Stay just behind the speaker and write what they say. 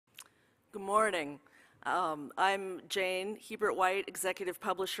Good morning. I'm Jane Hiebert-White, Executive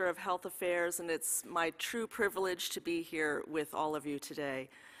Publisher of Health Affairs, and it's my true privilege to be here with all of you today.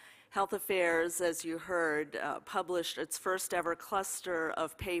 Health Affairs, as you heard, published its first ever cluster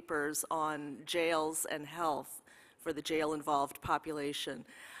of papers on jails and health for the jail-involved population.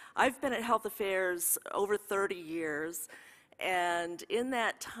 I've been at Health Affairs over 30 years, and in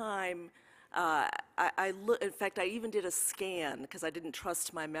that time, in fact, I even did a scan because I didn't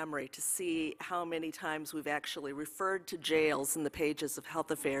trust my memory to see how many times we've actually referred to jails in the pages of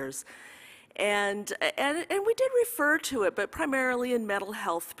Health Affairs. And we did refer to it, but primarily in mental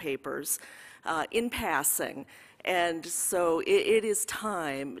health papers, in passing. And so it is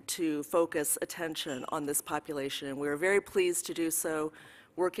time to focus attention on this population, and we're very pleased to do so,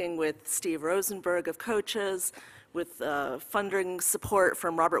 working with Steve Rosenberg of COCHS, with funding support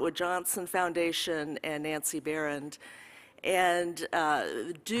from Robert Wood Johnson Foundation and Nancy Barrand. And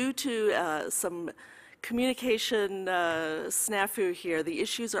due to some communication snafu here, the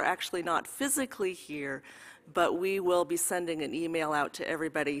issues are actually not physically here, but we will be sending an email out to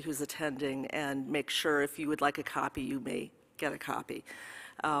everybody who's attending and make sure if you would like a copy, you may get a copy.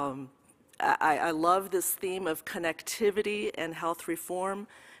 I love this theme of connectivity and health reform.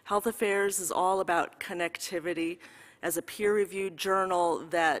 Health Affairs is all about connectivity. As a peer-reviewed journal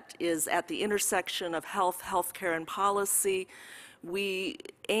that is at the intersection of health, healthcare, and policy, we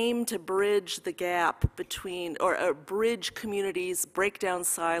aim to bridge the gap between, or bridge communities, break down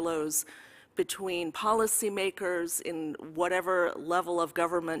silos between policymakers in whatever level of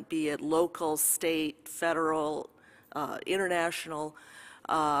government, be it local, state, federal, international.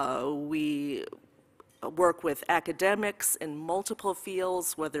 We work with academics in multiple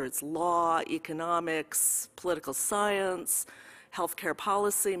fields, whether it's law, economics, political science, healthcare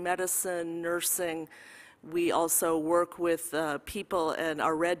policy, medicine, nursing. We also work with people and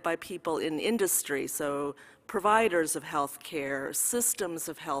are read by people in industry, so providers of healthcare, systems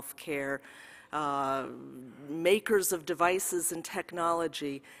of healthcare, makers of devices and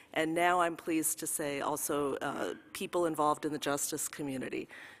technology, and now I'm pleased to say also people involved in the justice community.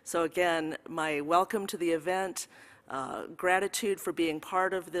 So again, my welcome to the event, gratitude for being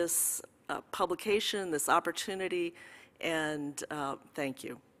part of this publication, this opportunity, and thank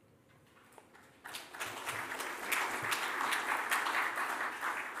you.